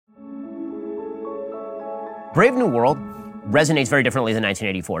Brave New World resonates very differently than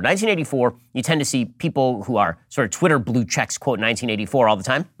 1984. 1984, you tend to see people who are sort of Twitter blue checks quote 1984 all the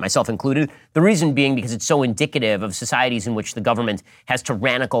time, myself included. The reason being because it's so indicative of societies in which the government has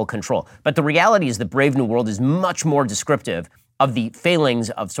tyrannical control. But the reality is that Brave New World is much more descriptive of the failings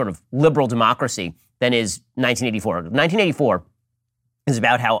of sort of liberal democracy than is 1984. 1984 is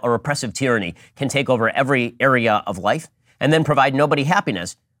about how a repressive tyranny can take over every area of life and then provide nobody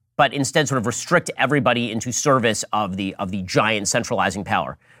happiness, but instead sort of restrict everybody into service of the giant centralizing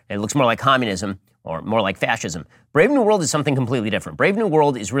power. It looks more like communism or more like fascism. Brave New World is something completely different. Brave New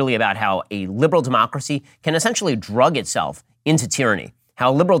World is really about how a liberal democracy can essentially drug itself into tyranny.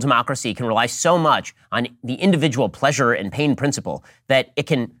 How liberal democracy can rely so much on the individual pleasure and pain principle that it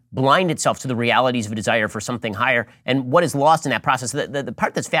can blind itself to the realities of a desire for something higher. And what is lost in that process, the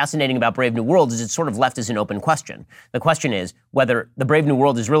part that's fascinating about Brave New World is it's sort of left as an open question. The question is whether the Brave New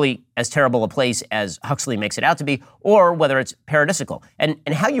World is really as terrible a place as Huxley makes it out to be, or whether it's paradisical. And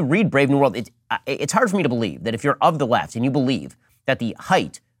how you read Brave New World, it's hard for me to believe that if you're of the left and you believe that the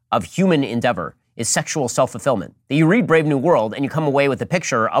height of human endeavor is sexual self-fulfillment, that you read Brave New World and you come away with a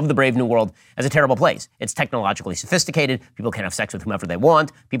picture of the Brave New World as a terrible place. It's technologically sophisticated. People can have sex with whomever they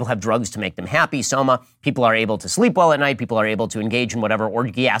want. People have drugs to make them happy, soma. People are able to sleep well at night. People are able to engage in whatever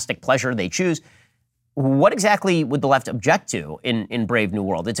orgiastic pleasure they choose. What exactly would the left object to in Brave New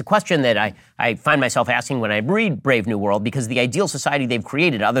World? It's a question that I find myself asking when I read Brave New World, because the ideal society they've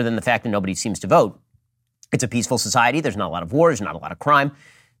created, other than the fact that nobody seems to vote, it's a peaceful society. There's not a lot of war. There's not a lot of crime.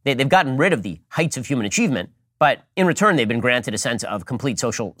 They've gotten rid of the heights of human achievement, but in return, they've been granted a sense of complete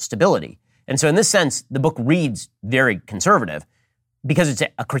social stability. And so in this sense, the book reads very conservative because it's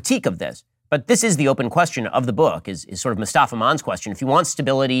a critique of this. But this is the open question of the book, is sort of Mustafa Mann's question. If you want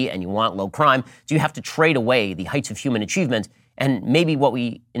stability and you want low crime, do you have to trade away the heights of human achievement? And maybe what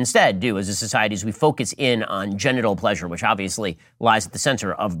we instead do as a society is we focus in on genital pleasure, which obviously lies at the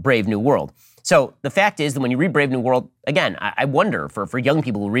center of Brave New World. So the fact is that when you read Brave New World, again, I wonder for young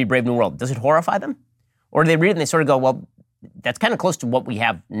people who read Brave New World, does it horrify them? Or do they read it and they sort of go, well, that's kind of close to what we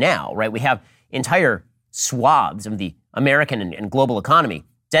have now, right? We have entire swaths of the American and global economy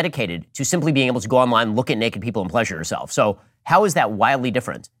dedicated to simply being able to go online, look at naked people and pleasure yourself. So how is that wildly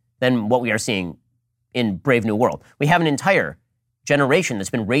different than what we are seeing in Brave New World? We have an entire generation that's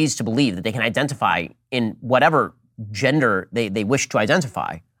been raised to believe that they can identify in whatever gender they wish to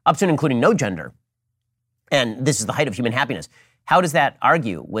identify, up to and including no gender. And this is the height of human happiness. How does that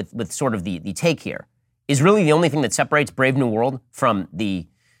argue with sort of the take here? Is really the only thing that separates Brave New World from the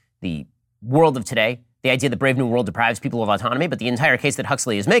world of today the idea that Brave New World deprives people of autonomy? But the entire case that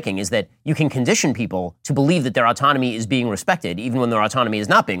Huxley is making is that you can condition people to believe that their autonomy is being respected, even when their autonomy is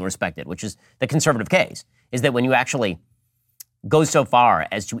not being respected, which is the conservative case, is that when you actually go so far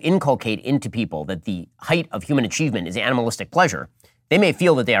as to inculcate into people that the height of human achievement is animalistic pleasure, they may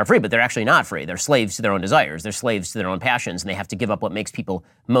feel that they are free, but they're actually not free. They're slaves to their own desires. They're slaves to their own passions, and they have to give up what makes people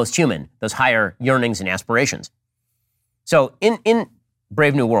most human, those higher yearnings and aspirations. So in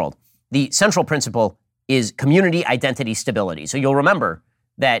Brave New World, the central principle is community identity stability. So you'll remember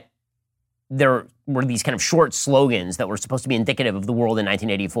that there were these kind of short slogans that were supposed to be indicative of the world in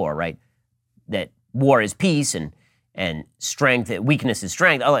 1984, right? That war is peace and strength, weakness is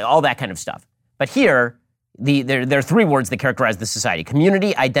strength, all that kind of stuff. But here, there are three words that characterize the society: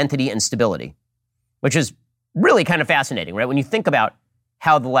 community, identity, and stability, which is really kind of fascinating, right? When you think about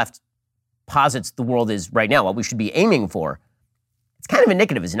how the left posits the world is right now, what we should be aiming for, it's kind of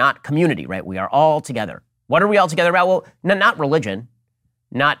indicative, is not community, right? We are all together. What are we all together about? Well, not religion,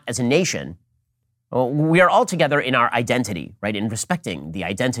 not as a nation. We are all together in our identity, right? In respecting the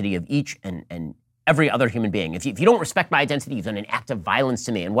identity of each and every other human being. If you don't respect my identity, you've done an act of violence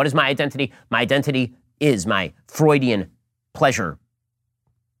to me. And what is my identity? My identity is my Freudian pleasure.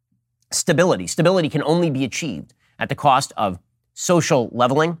 Stability. Stability can only be achieved at the cost of social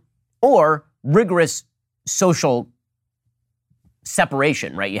leveling or rigorous social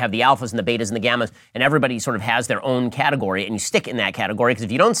separation, right? You have the alphas and the betas and the gammas, and everybody sort of has their own category, and you stick in that category, because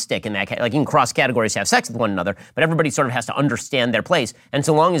if you don't stick in that category, like you can cross categories to have sex with one another, but everybody sort of has to understand their place, and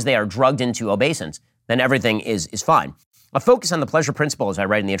so long as they are drugged into obeisance, then everything is fine. A focus on the pleasure principle, as I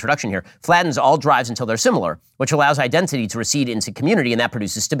write in the introduction here, flattens all drives until they're similar, which allows identity to recede into community, and that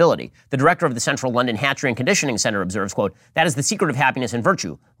produces stability. The director of the Central London Hatchery and Conditioning Center observes, quote, "That is the secret of happiness and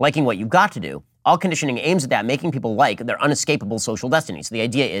virtue, liking what you've got to do. All conditioning aims at that, making people like their unescapable social destiny." So the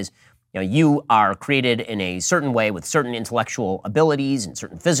idea is, you are created in a certain way with certain intellectual abilities and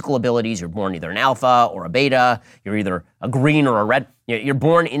certain physical abilities. You're born either an alpha or a beta. You're either a green or a red. You're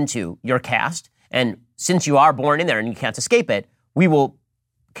born into your caste. And since you are born in there and you can't escape it, we will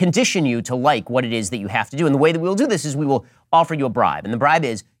condition you to like what it is that you have to do. And the way that we'll do this is we will offer you a bribe. And the bribe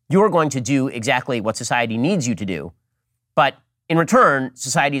is you're going to do exactly what society needs you to do. But in return,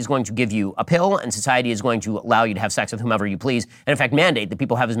 society is going to give you a pill, and society is going to allow you to have sex with whomever you please, and in fact mandate that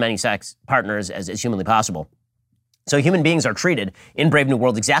people have as many sex partners as humanly possible. So human beings are treated in Brave New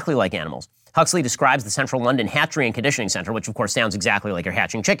World exactly like animals. Huxley describes the Central London Hatchery and Conditioning Center, which of course sounds exactly like you're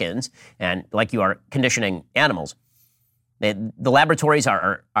hatching chickens and like you are conditioning animals. The laboratories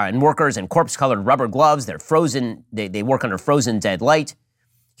are in workers in corpse-colored rubber gloves. They're frozen. They work under frozen dead light.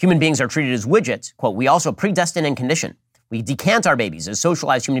 Human beings are treated as widgets. Quote, we also predestine and condition. We decant our babies as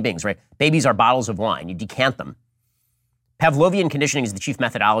socialized human beings, right? Babies are bottles of wine. You decant them. Pavlovian conditioning is the chief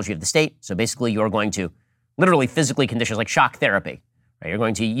methodology of the state. So basically, you're going to literally physically condition, like shock therapy. Right? You're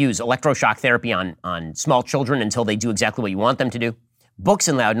going to use electroshock therapy on small children until they do exactly what you want them to do. Books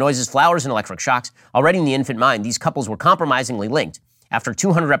and loud noises, flowers and electric shocks. Already in the infant mind, these couples were compromisingly linked. After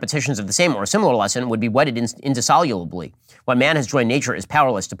 200 repetitions of the same or a similar lesson, would be wedded indissolubly. What man has joined nature is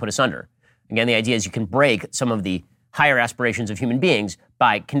powerless to put asunder. Again, the idea is you can break some of the higher aspirations of human beings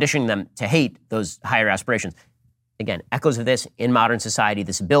by conditioning them to hate those higher aspirations. Again, echoes of this in modern society,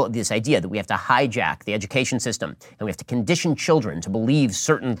 this idea that we have to hijack the education system and we have to condition children to believe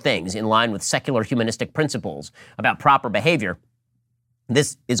certain things in line with secular humanistic principles about proper behavior.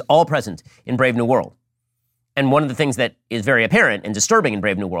 This is all present in Brave New World. And one of the things that is very apparent and disturbing in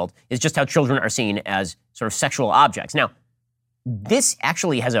Brave New World is just how children are seen as sort of sexual objects. Now, this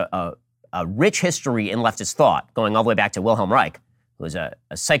actually has a rich history in leftist thought, going all the way back to Wilhelm Reich, who was a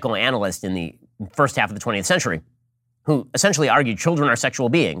psychoanalyst in the first half of the 20th century, who essentially argued children are sexual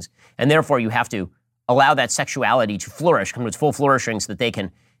beings, and therefore you have to allow that sexuality to flourish, come to its full flourishing so that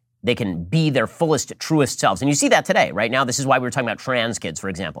they can be their fullest, truest selves. And you see that today, right now. This is why we were talking about trans kids, for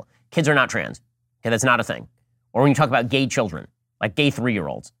example. Kids are not trans. Okay, that's not a thing. Or when you talk about gay children, like gay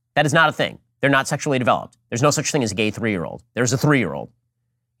 3-year-olds, that is not a thing. They're not sexually developed. There's no such thing as a gay 3-year-old. There's a 3-year-old.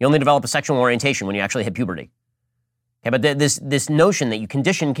 You only develop a sexual orientation when you actually hit puberty. Okay, but this notion that you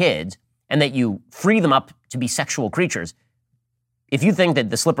condition kids and that you free them up to be sexual creatures, if you think that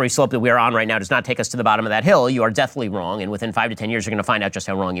the slippery slope that we are on right now does not take us to the bottom of that hill, you are deathly wrong, and within 5 to 10 years, you're going to find out just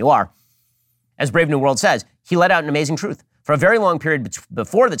how wrong you are. As Brave New World says, he let out an amazing truth. For a very long period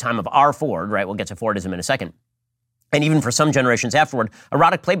before the time of R. Ford, right, we'll get to Fordism in a second, and even for some generations afterward,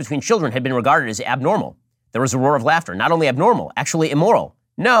 erotic play between children had been regarded as abnormal. There was a roar of laughter, not only abnormal, actually immoral.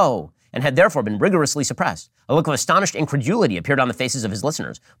 No, and had therefore been rigorously suppressed. A look of astonished incredulity appeared on the faces of his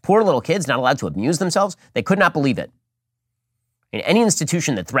listeners. Poor little kids not allowed to amuse themselves, they could not believe it. In any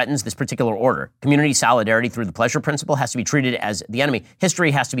institution that threatens this particular order, community solidarity through the pleasure principle has to be treated as the enemy.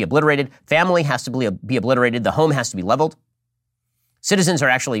 History has to be obliterated. Family has to be obliterated. The home has to be leveled. Citizens are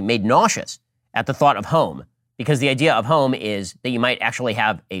actually made nauseous at the thought of home, because the idea of home is that you might actually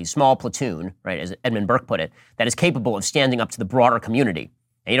have a small platoon, right, as Edmund Burke put it, that is capable of standing up to the broader community.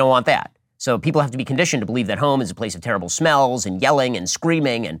 And you don't want that. So people have to be conditioned to believe that home is a place of terrible smells and yelling and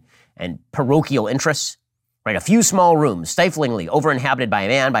screaming and parochial interests. Right, a few small rooms, stiflingly over-inhabited by a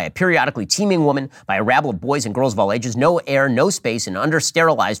man, by a periodically teeming woman, by a rabble of boys and girls of all ages, no air, no space, an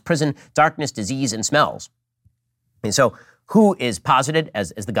under-sterilized prison, darkness, disease, and smells. And so who is posited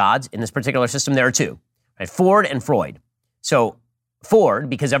as the gods in this particular system? There are two, right? Ford and Freud. So Ford,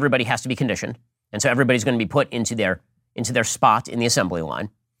 because everybody has to be conditioned, and so everybody's going to be put into their spot in the assembly line.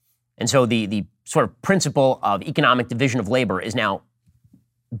 And so the sort of principle of economic division of labor is now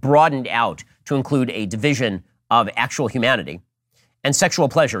broadened out to include a division of actual humanity and sexual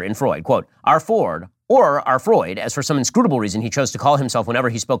pleasure in Freud. Quote, our Ford, or our Freud, as for some inscrutable reason he chose to call himself whenever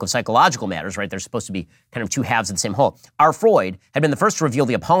he spoke of psychological matters, right? They're supposed to be kind of two halves of the same whole. Our Freud had been the first to reveal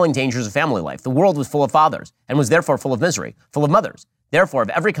the appalling dangers of family life. The world was full of fathers and was therefore full of misery, full of mothers, therefore of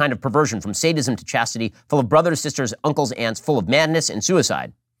every kind of perversion from sadism to chastity, full of brothers, sisters, uncles, aunts, full of madness and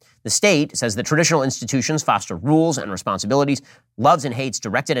suicide. The state says that traditional institutions foster rules and responsibilities, loves and hates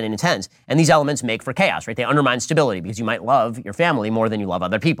directed and intense, and these elements make for chaos, right? They undermine stability because you might love your family more than you love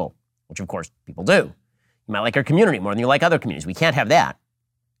other people, which of course people do. You might like your community more than you like other communities. We can't have that.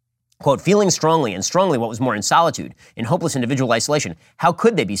 Quote, feeling strongly and strongly what was more in solitude, in hopeless individual isolation, how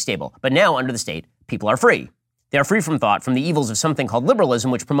could they be stable? But now, under the state, people are free. They are free from thought, from the evils of something called liberalism,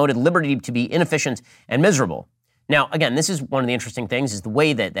 which promoted liberty to be inefficient and miserable. Now, again, this is one of the interesting things, is the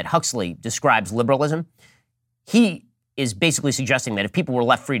way that Huxley describes liberalism. He is basically suggesting that if people were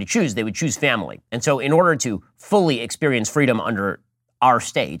left free to choose, they would choose family. And so in order to fully experience freedom under our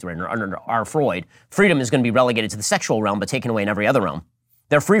state, or under our Freud, freedom is going to be relegated to the sexual realm, but taken away in every other realm.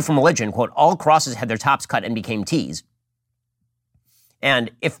 They're free from religion. Quote, all crosses had their tops cut and became T's.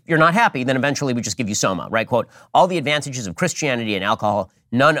 And if you're not happy, then eventually we just give you soma, right? Quote, all the advantages of Christianity and alcohol,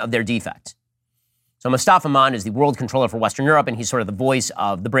 none of their defects. So Mustafa Mann is the world controller for Western Europe, and he's sort of the voice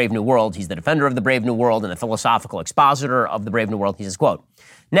of the Brave New World. He's the defender of the Brave New World and the philosophical expositor of the Brave New World. He says, quote,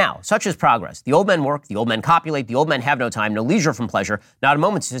 now, such is progress. The old men work, the old men copulate, the old men have no time, no leisure from pleasure, not a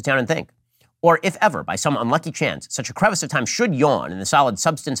moment to sit down and think. Or if ever, by some unlucky chance, such a crevice of time should yawn in the solid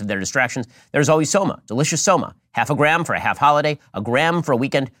substance of their distractions, there's always soma, delicious soma, 0.5 gram for a half holiday, 1 gram for a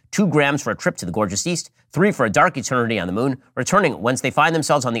weekend, 2 grams for a trip to the gorgeous east, 3 for a dark eternity on the moon, returning whence they find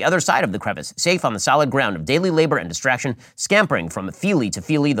themselves on the other side of the crevice, safe on the solid ground of daily labor and distraction, scampering from feely to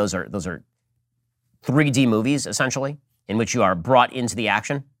feely. Those are 3D movies, essentially, in which you are brought into the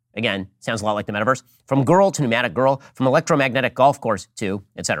action. Again, sounds a lot like the metaverse. From girl to pneumatic girl, from electromagnetic golf course to,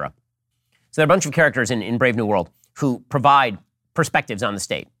 etc. So there are a bunch of characters in Brave New World who provide perspectives on the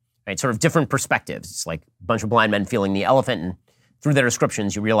state, right? Sort of different perspectives. It's like a bunch of blind men feeling the elephant, and through their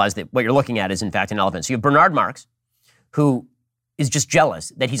descriptions, you realize that what you're looking at is, in fact, an elephant. So you have Bernard Marx, who is just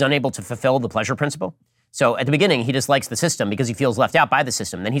jealous that he's unable to fulfill the pleasure principle. So at the beginning, he dislikes the system because he feels left out by the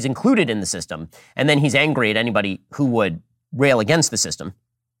system. Then he's included in the system, and then he's angry at anybody who would rail against the system.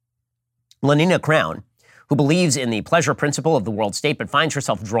 Lenina Crown, who believes in the pleasure principle of the world state, but finds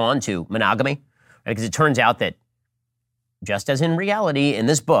herself drawn to monogamy, right? Because it turns out that, just as in reality, in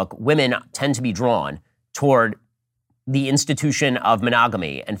this book, women tend to be drawn toward the institution of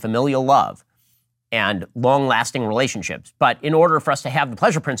monogamy and familial love and long-lasting relationships. But in order for us to have the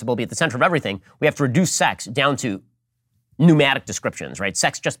pleasure principle be at the center of everything, we have to reduce sex down to pneumatic descriptions, right?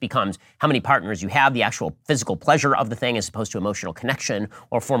 Sex just becomes how many partners you have, the actual physical pleasure of the thing, as opposed to emotional connection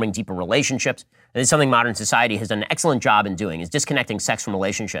or forming deeper relationships. And it's something modern society has done an excellent job in doing, is disconnecting sex from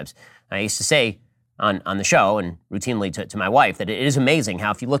relationships. I used to say on the show and routinely to my wife that it is amazing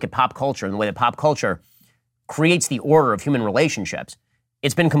how if you look at pop culture and the way that pop culture creates the order of human relationships,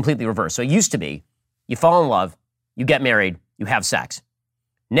 it's been completely reversed. So it used to be, you fall in love, you get married, you have sex.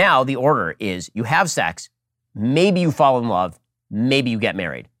 Now the order is you have sex, maybe you fall in love, maybe you get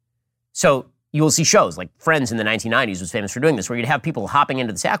married. So you will see shows like Friends in the 1990s was famous for doing this, where you'd have people hopping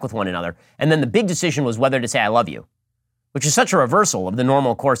into the sack with one another, and then the big decision was whether to say I love you, which is such a reversal of the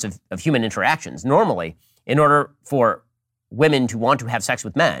normal course of human interactions. Normally, in order for women to want to have sex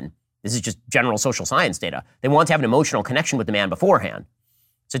with men, this is just general social science data, they want to have an emotional connection with the man beforehand.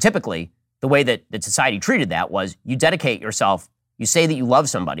 So typically, the way that society treated that was you dedicate yourself. You say that you love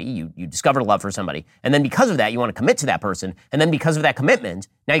somebody, you discover love for somebody, and then because of that, you want to commit to that person, and then because of that commitment,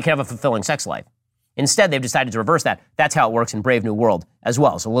 now you can have a fulfilling sex life. Instead, they've decided to reverse that. That's how it works in Brave New World as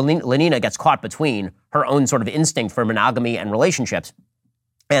well. So Lenina gets caught between her own sort of instinct for monogamy and relationships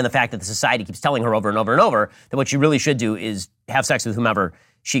and the fact that the society keeps telling her over and over and over that what she really should do is have sex with whomever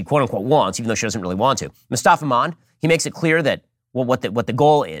she quote-unquote wants, even though she doesn't really want to. Mustafa Mann, he makes it clear that what the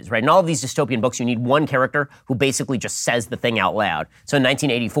goal is, right? In all of these dystopian books, you need one character who basically just says the thing out loud. So in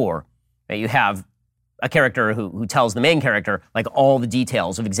 1984, right, you have a character who tells the main character like all the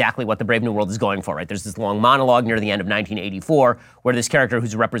details of exactly what the Brave New World is going for, right? There's this long monologue near the end of 1984 where this character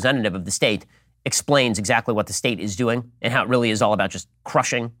who's a representative of the state explains exactly what the state is doing and how it really is all about just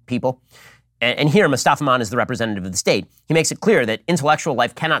crushing people. And here, Mustafa Mann is the representative of the state. He makes it clear that intellectual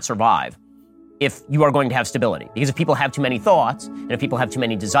life cannot survive if you are going to have stability. Because if people have too many thoughts, and if people have too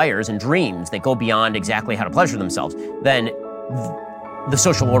many desires and dreams that go beyond exactly how to pleasure themselves, then the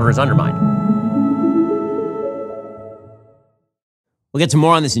social order is undermined. We'll get to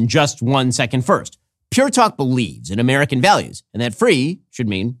more on this in just 1 second. First, Pure Talk believes in American values, and that free should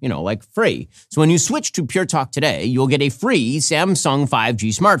mean, like free. So when you switch to Pure Talk today, you'll get a free Samsung 5G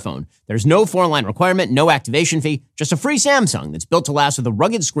smartphone. There's no foreign line requirement, no activation fee, just a free Samsung that's built to last with a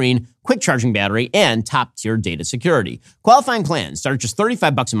rugged screen, quick charging battery, and top-tier data security. Qualifying plans start at just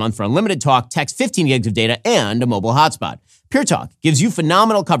 $35 a month for unlimited talk, text, 15 gigs of data, and a mobile hotspot. Pure Talk gives you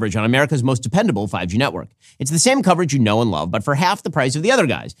phenomenal coverage on America's most dependable 5G network. It's the same coverage you know and love, but for half the price of the other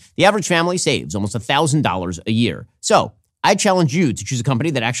guys. The average family saves almost $1,000 a year. So I challenge you to choose a company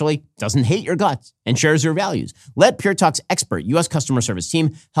that actually doesn't hate your guts and shares your values. Let Pure Talk's expert U.S. customer service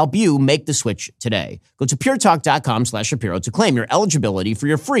team help you make the switch today. Go to puretalk.com/Shapiro to claim your eligibility for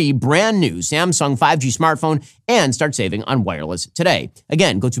your free brand new Samsung 5G smartphone and start saving on wireless today.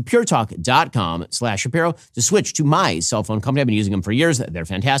 Again, go to puretalk.com/Shapiro to switch to my cell phone company. I've been using them for years. They're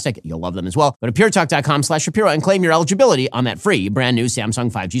fantastic. You'll love them as well. Go to puretalk.com/Shapiro and claim your eligibility on that free brand new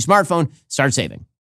Samsung 5G smartphone. Start saving.